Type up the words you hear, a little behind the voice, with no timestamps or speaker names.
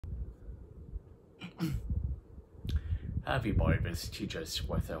Hi everybody, this is Teacher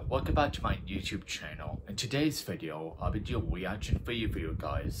Sweater. Welcome back to my YouTube channel. In today's video, I'll be doing a reaction video for you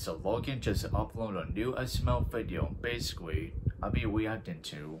guys. So Logan just uploaded a new SML video. Basically, I'll be reacting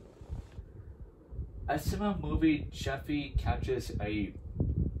to SML movie Jeffy catches a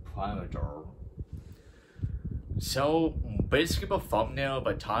predator. So basically the thumbnail,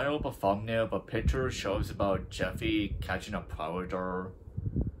 the title of the thumbnail, the picture shows about Jeffy catching a predator.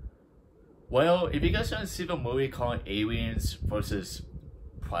 Well, if you guys want to see the movie called Aliens vs.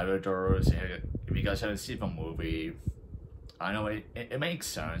 Predators, if you guys want to see the movie, I know it makes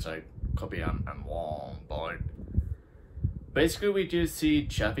sense, like, could be I'm wrong, but basically we do see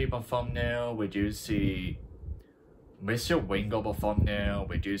Jeffy the thumbnail, we do see Mr. Wingo the thumbnail,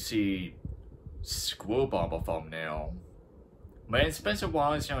 we do see Screwball the thumbnail. Man, it's been a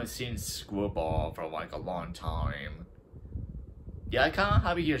while since I've seen Screwball for like a long time. Yeah, I kind of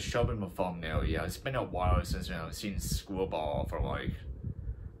have it here showing the thumbnail. Yeah, it's been a while since I've seen Screwball for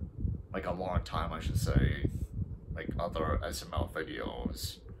like a long time, I should say. Like other SML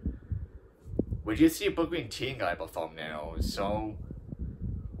videos. We did see a Brooklyn Teen Guy the thumbnail, so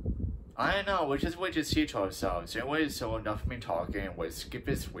I don't know, we just wait to see to ourselves. Anyway, so enough of me talking, let's get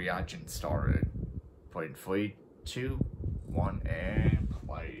this reaction started. Put in 3, 2, 1, and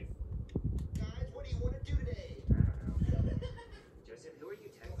play. Guys, what do you want to do today? Joseph, who are you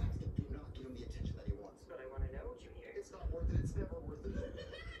texting? Don't ask him. Do not give him the attention that he wants. But I want to know, Junior. It's not worth it. It's never worth it.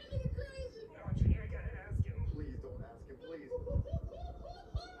 You're crazy. No, Junior, I gotta ask him. Please don't ask him, please.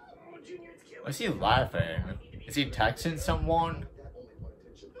 Oh, Junior, it's killing me. Is he laughing? Is he texting someone? That only want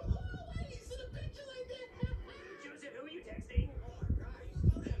attention. Why you send a picture like that? Joseph, who are you texting? Oh my God, you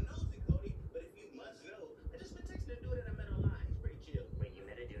still damn nosy, Cody. But if you must know, I just been texting a dude that I met online. He's pretty chill. Wait, you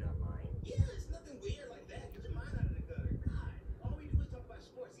met a dude online? Yeah, it's nothing weird like that. Get your mind out of the gutter. God, all we do is talk about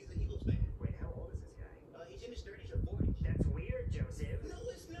sports. He's an Eagles fan. Wait, how old is this guy? He's in his 30s or 40s. That's weird, Joseph. No,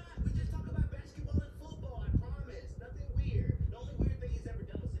 it's not. We just talk about basketball and football. I promise. Nothing weird. The only weird thing he's ever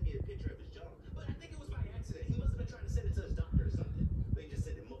done was send me a picture of his junk. But I think it was by accident. He must have been trying to send it to his doctor or something. But he just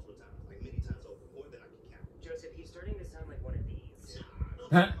sent it multiple times, like many times over, more than I can count. Joseph, he's starting to sound like one of these.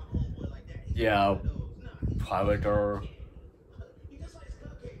 Huh? Nah, don't talk about my homeboy like that. He's Yeah, one of those. Nah, he's Predator. He just likes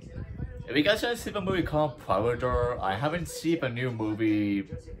cupcakes, and I invited him If you guys want to see the movie called Predator, I haven't seen the new movie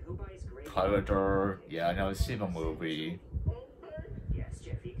Joseph, who buys great? Predator. Yeah, I never seen the movie. Yes,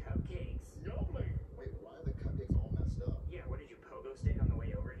 Jeffy, cupcakes. Wait, why are the cupcakes all messed up? Yeah, what did you pogo stick on the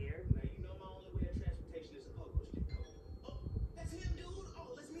way over here? Now you know my only way of transportation is a pogo stick. Oh, that's him, dude. Oh,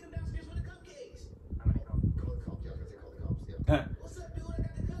 let's meet him downstairs with the cupcakes. I'm gonna go. Call the cops. Yeah, I was gonna say call the cops. Yeah. Huh. What's up, dude? I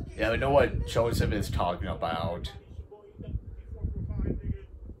got the cupcakes. Yeah, I know what Joseph is talking about. Joseph,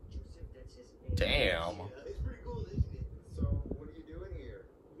 that's his name. Damn. It's pretty cool, isn't it? So, what are you doing here?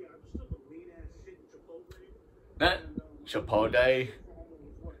 Yeah, I'm just up a late ass shit in Chipotle. Chipotle. For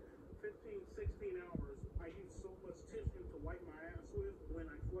almost, what, 15, 16 hours. I used so much tissue to wipe my ass with. When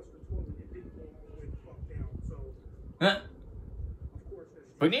I flushed the toilet, it didn't go all the way the fuck down. So, Huh? of course,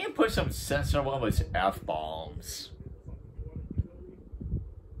 there's We need to put some sense on one of his F-bombs.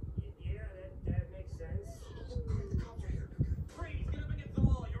 Yeah, that makes sense. The cops are here. Freeze, get up against the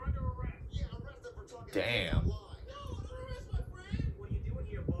wall. You're under arrest. Yeah, arrest them for talking. Damn. No, don't arrest my friend. What are you doing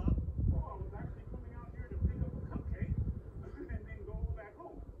here, Bob? Oh, I was actually coming out here to pick up a cupcake and then go back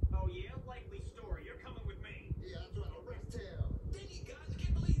home. Oh, yeah? Likely story. You're coming with me. Yeah, that's right. Arrest him. Dang it, guys. I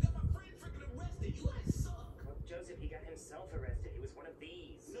can't believe you got my friend freaking arrested. You guys suck. Joseph, he got himself arrested. He was one of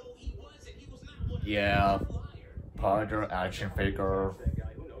these. No, he wasn't. He was not one. Yeah. You're a liar. Predator action figure. That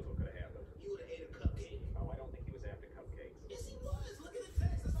guy, who knows what could have happened? You would have ate a cupcake. Oh, I don't think he was after cupcakes. Yes, he was. Look at his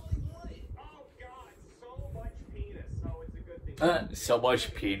face. That's all he wanted. Oh, God, so much penis. Oh, it's a good thing. So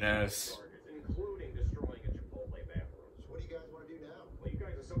much penis. Charges, including destroying a Chipotle bathroom. So, what do you guys want to do now? Well, you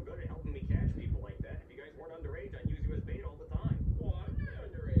guys are so good at helping me catch people like that. If you guys weren't underage, I'd use you as bait all the time. What?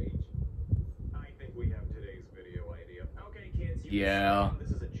 Underage? I think we have today's video idea. Okay, kids. You Yeah. This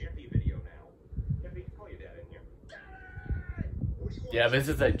is a Jeffy video now. Jeffy, call your dad in here. What do you want? Yeah, this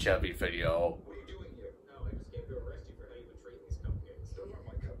is a Jeffy video. What are you doing here? No, I just came to arrest you for how you've been treating these cupcakes. Those aren't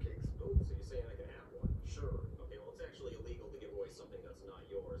my cupcakes. Oh, so you're saying I can have one? Sure. Okay, well, it's actually illegal to give away something that's not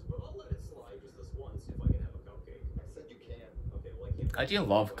yours, but I'll let it slide just this once if I can have a cupcake. I said you can. Okay, well, I can't. I do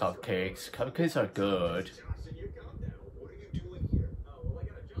love cupcakes. Cupcakes are good. Johnson, you calm down. What are you doing here? Oh, well, I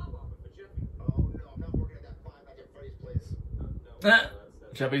got a job offer for Jeffy. Oh no, I'm not working at that Five Nights at Freddy's place. No, Ah,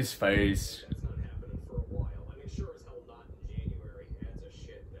 that's Jeffy's face. That's not happening for a while. I mean, sure as hell not in January. That's a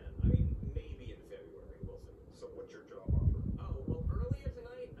shit, man. I mean, maybe in February. We'll see. So what's your job offer? Oh, well, earlier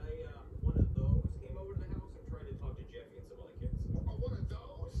tonight, one of those came over to the house and tried to talk to Jeffy and some other kids. Oh, one of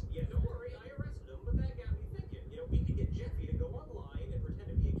those? Yeah, don't worry, I arrested him, but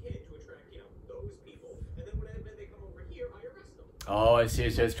Oh, I see.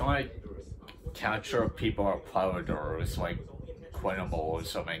 So it's trying to capture people or predators like criminals,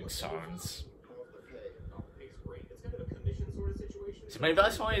 so makes sense. So maybe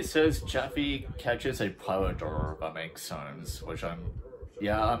that's why it says Jeffy catches a predator. That makes sense. Which I'm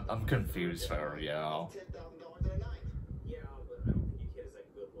confused there. Yeah. $10,000 in a night. Yeah, but I don't think your kid is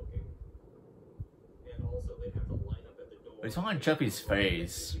that good looking. And also, they'd have to line up at the door. It's on Jeffy's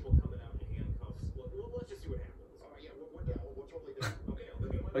face. People coming out in handcuffs. Let's just see what happens. Oh, yeah, we're down. We'll totally do it. Okay, I'll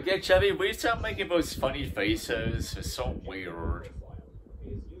look at my Okay, Jeffy, we stop making those funny faces. It's so weird. profile.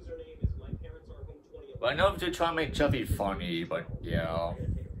 His username is my parents are home 2011. But I know they're trying to make Jeffy funny, but yeah. Take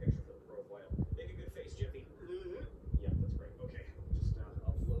a picture for the profile. Make a good face, Jeffy. Yeah, that's great. Okay, just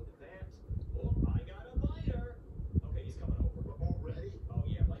upload that. Oh, I got a biter. Okay, he's coming over. Already? Oh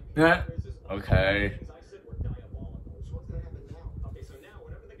yeah, like Yeah. Okay. things I said were diabolical. So what's gonna happen now? Okay, so now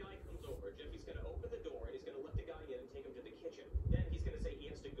whenever the guy comes over, Jeffy's gonna open the door and he's gonna let the guy in and take him to the kitchen. Then he's gonna say he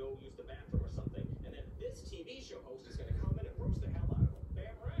has to go use the bathroom or something. And then this TV show host is gonna come in and roast the hell out of him.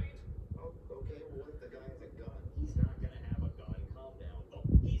 Damn right. Oh, okay, well, what if the guy has a gun? He's not gonna have a gun. Calm down. Oh,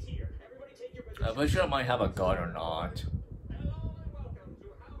 he's here. Everybody take your position. I'm not sure I might have a gun or not. Hello and welcome to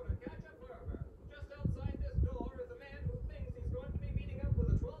How to Catch a Pervert. Just outside this door is a man who thinks he's going to be meeting up with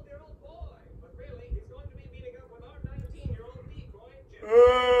a 12-year-old boy, but really he's going to be meeting up with our 19-year-old decoy, Jeffy.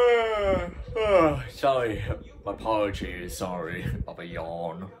 Sorry. My apologies. Sorry. I'll be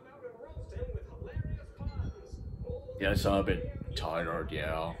yawn. Come out and roast him with hilarious puns. Oh, Yes, I'm a bit tired,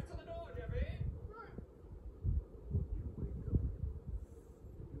 yeah. answer the door, Jeffy.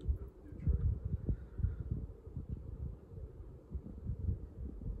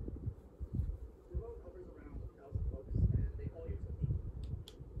 The road hovers around 1,000 bucks, and they call you Jeffy.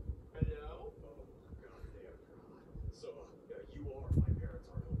 Hello? Oh, goddamn. So, you are my parents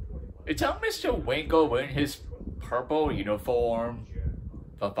are home 2011. Is that Mr. Wingo wearing his purple uniform?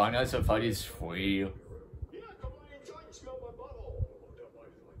 But find out if he's free. Yeah, come on inside and smell my butthole. Don't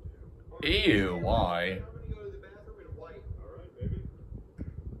mind if I do. Ew, why? I'm gonna go to the bathroom in white. All right, baby. A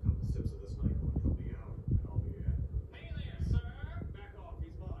couple sips of this night will help me out, and I'll be in. Hey there, sir. Back off,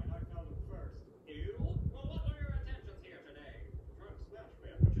 he's mine. I found him first. You? Well, what were your intentions here today? Trying to smash,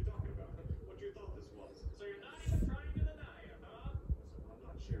 man. What you talking about? What you thought this was? So you're not even trying to deny it, huh? Listen, I'm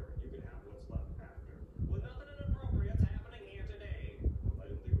not sharing. You can have what's left after. Well, nothing inappropriate's happening here today. I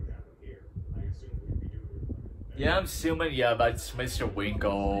didn't think it would happen here. I assumed we'd be doing it like Yeah, I'm assuming, yeah, that's Mr.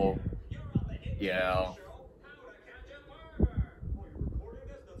 Wingo. You're on the hit Yeah. show, How to Catch a Pervert. Oh, you're recording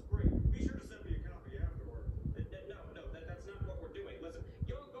this? That's great. Be sure to send me a copy afterward. No, that's not what we're doing. Listen,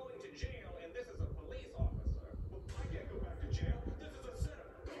 you're going to jail, and this is a police officer. Well, I can't go back to jail. This is a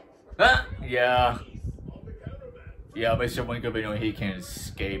setup. Ah, yeah. I'm the cameraman. Yeah, Mr. Wingo, you know, he can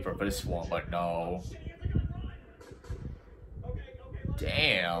escape for this one, but no. Shit, he has a gun, run! Okay, let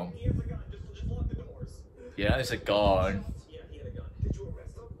Damn. He has a gun, just lock the doors. Yeah, it's a gun. Yeah, he had a gun. Did you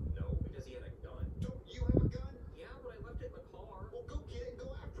arrest him? No, because he had a gun. Don't you have a gun? Yeah, but I left it in the car. Well, go get it and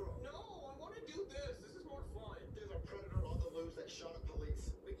go after him. No, I want to do this. This is more fun. There's a predator on the loose that shot at police.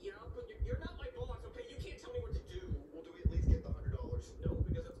 But yeah, but you're not my boss, okay? You can't tell me what to do. Well, do we at least get the $100? No,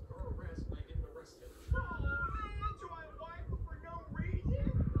 because it's her arrest, and I didn't arrest him. So I wipe for no reason?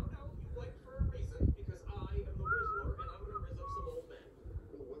 No, you wiped for a reason, because I am the Rizzler, and I'm gonna rizz up some old men.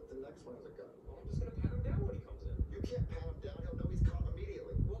 Well, what if the next one has a gun? Well, I'm just gonna pat him down when he comes in. You can't pat him down. He'll know he's caught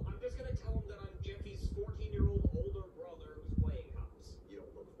immediately. Well, I'm just gonna tell him that I'm Jeffy's 14-year-old older brother who's playing cops. You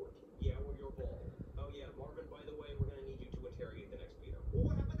don't look 14. Yeah, well, you're bald. Oh yeah, Marvin, by the way, we're gonna need you to interrogate the next beater.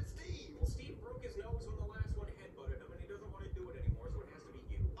 Well, what happened to Steve? Well, Steve broke his nose when the last one headbutted him, and he doesn't want to do it anymore, so it has to be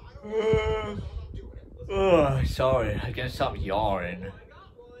you. I don't know. I'm not doing it. Ugh, sorry, I can't stop yawning. I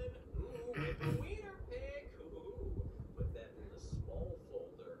got one. Ooh, it's a wiener pick. Ooh, put that in the small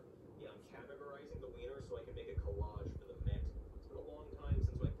folder. Yeah, I'm categorizing the wiener so I can make a collage for the Met. It's been a long time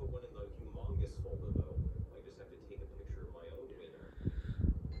since I put one in the humongous folder, though. I just have to take a picture of my own wiener.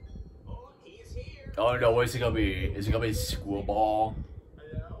 Oh, he's here. Oh no, is it gonna be? Is it gonna be Screwball?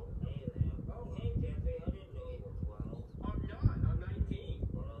 Hello? Hey there. Oh, hey, Jeffy. I didn't know you were 12. I'm not. I'm 19.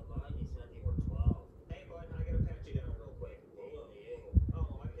 Well, Bonnie said you were 12. Hey, bud, I gotta pat you down real quick. Who are you?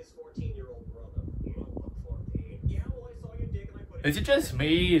 Oh, I'm his 14-year-old brother. You don't look 14. Yeah, well, I saw your dick and I put it. Is it just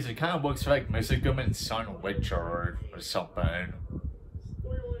me? Is it kind of looks like Mr. Goodman's son Richard or something?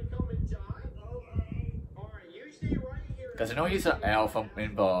 Where you wanna come inside? Okay. Alright, you stay right here. Because I know he's an elf from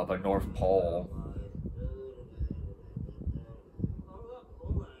in the North Pole.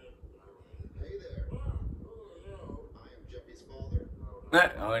 Hold on. Hey there. Who are you? I am Jeffy's father. I'm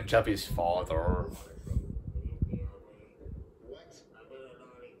Jeffy's father. What? I've been a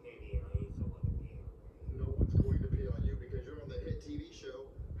naughty kitty and I used to want to be. No one's going to pee on you because you're on the hit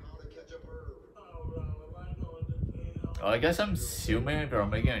I guess I'm assuming they're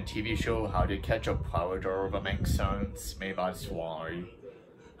making a TV show how to catch a predator, if that makes sense. Maybe that's why.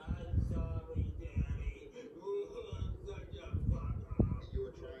 You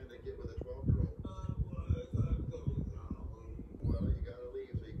were trying to get with a 12-year-old. Well, you gotta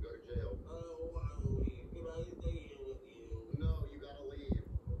leave so you can go to jail. No, you gotta leave.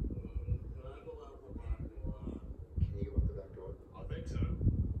 Can you go out the back door? I think so.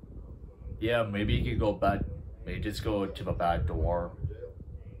 Yeah, maybe you could go back. Maybe just go to the back door. To jail.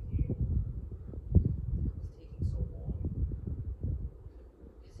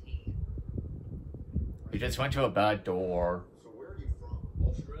 You just went to a back door. So where are you from?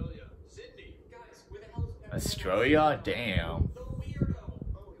 Australia. Sydney. Guys, where the hell is Pepper? Australia? Damn. The weirdo.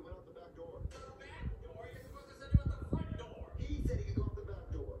 Oh, he went out the back door. The back door? You're supposed to send him out the front door. He said he could go out the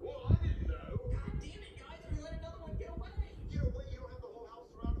back door. Well, I didn't know. God damn it, guys! We let another one get away. Get away, you don't have the whole house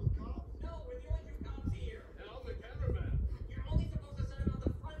surrounded with cops. No, we're the only two cops here. And I'm the cameraman. You're only supposed to send him out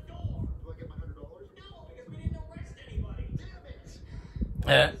the front door. Do I get my $100? No, because we didn't arrest anybody. Damn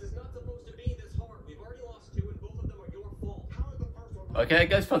it! This is not supposed to be this hard. We've already lost two, and both of them are your fault. How is the first one? Okay, I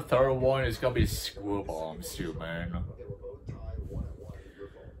guess the third one is gonna be screw bombs too, man. Okay, we're both tied 1-1. Your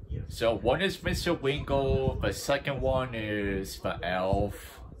fault. So one is Mr. Winkle, the second one is the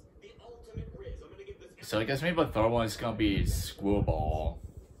elf. The ultimate Riz. I'm gonna give this. So I guess maybe the third one is gonna be Screwball.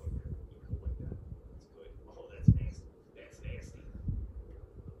 Oh, that's nasty. That's nasty.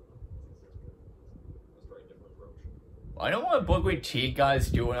 Let's try a different approach. I don't know what Booker T guy's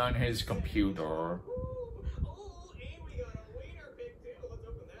doing on his computer. Oh, and we got a wiener pic too. Let's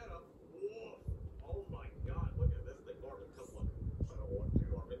open that up. Whoa. Oh my God, look at this thing. Marvin, come look. I don't want to.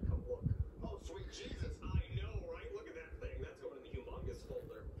 Marvin, come look. Oh, sweet Jesus. I know, right? Look at that thing. That's going in the humongous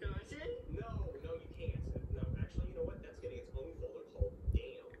folder. Can I see it? No, you can't. No, actually, you know what? That's getting its own folder called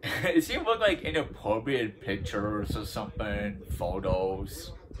Damn. Does he look like inappropriate pictures or something?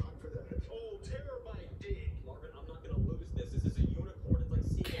 Photos? We don't have time for that. Oh, terabyte dig. Marvin, I'm not gonna lose this. This is a unicorn. It's like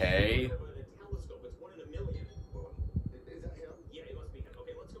seeing Okay. a telescope. It's 1 in a million. Is that him? Yeah, it must be him.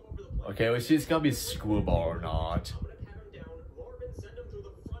 Okay, let's go over the plan. Okay, let's see if it's gonna be Screwball or not. I'm gonna pat him down. Marvin, send him through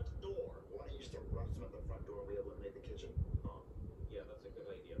the front door. Why don't you just arrest him at the front door and we eliminate the kitchen? Huh. Yeah, that's a good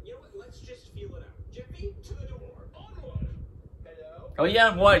idea. You know what? Let's just feel it out. Jeffy, to the door. Onward. Hello? Oh yeah,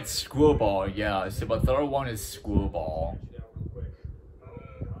 I'm right, Screwball, yeah. So the third one is Screwball. Pat you down real quick. Oh,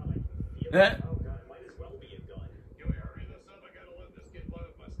 God, I can feel Eh? it. Oh, God, it might as well be a gun. Can we hurry this up? I gotta let this kid play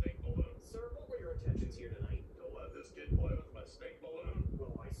with my snake balloon. Sir, what were your intentions here tonight? To let this kid play with my snake balloon?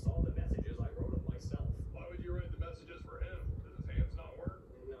 Well, I saw the messages. I wrote them myself. Why would you write the messages for him? Does his hands not work?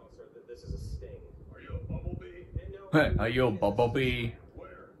 No, sir, this is a sting. Are you a bumblebee? No. Are you a bumblebee?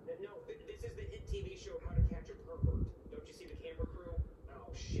 Where? No, this is the hit TV show How to Catch a Pervert. Don't you see the camera crew?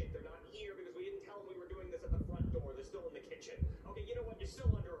 Oh, shit, they're not here because we didn't tell them we were doing this at the front door. They're still in the kitchen. Okay, you know what? You're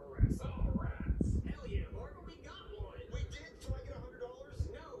still under arrest. Oh, rats. Hell yeah, Marvin, we got one. We did? So I get $100?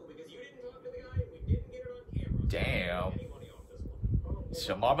 No, because you didn't talk to the guy and we didn't get it on camera. So Damn. we don't get any money off this one.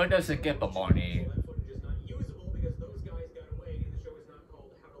 So Marvin doesn't get the money. So that footage is not usable because those guys got away, and the show is not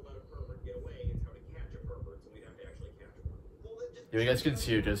called How to Let a Pervert Get Away. It's How to Catch a Pervert, so we'd have to actually catch one. Well, then just... You guys can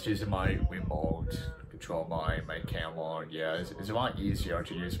see it just using my remote, control my camera. Yeah, it's a lot easier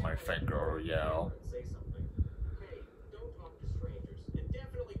to use my finger, yeah. Say something. Hey, don't talk to strangers, and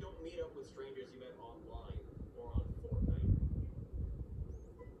definitely don't meet up with strangers you met online or on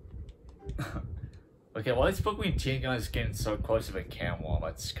Fortnite. Okay, why is Pokemon Teen guys getting so close to the camera?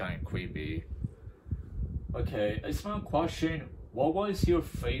 That's kind of creepy. Okay, it's my question. What was your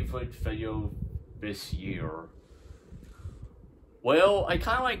favorite video this year? Well, I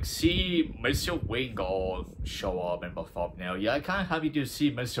kind of like see Mr. Winkle show up in the thumbnail. Yeah, I kind of happy to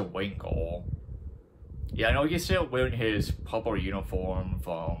see Mr. Winkle. Yeah, I know he's still wearing his purple uniform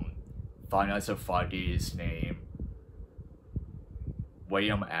from Five Nights at Freddy's name.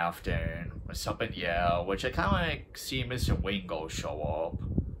 William Afton or something, yeah, which I kind of like see Mr. Winkle show up.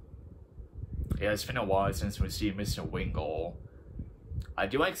 Yeah, it's been a while since we see Mr. Winkle. I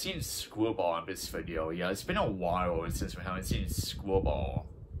do like seeing Screwball in this video. Yeah, it's been a while since we haven't seen Screwball.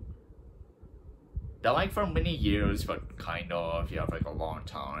 Not like for many years, but kind of, yeah, for like a long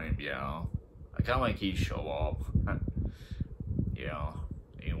time, yeah. I kind of like he show up. Yeah,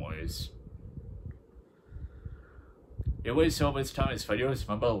 anyways. Anyways, so this time this video,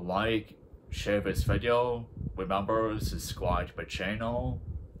 remember like, share this video, remember subscribe to the channel,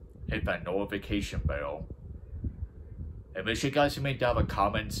 hit that notification bell. And make sure you guys leave down the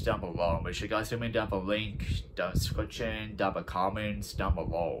comments down below. Make sure you guys leave down the link, down the description, down the comments down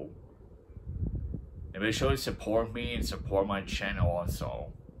below. And make sure you support me and support my channel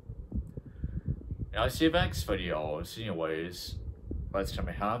also. I'll see you next videos. Anyways, let's come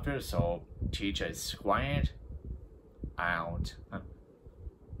happy. So teach is quiet out.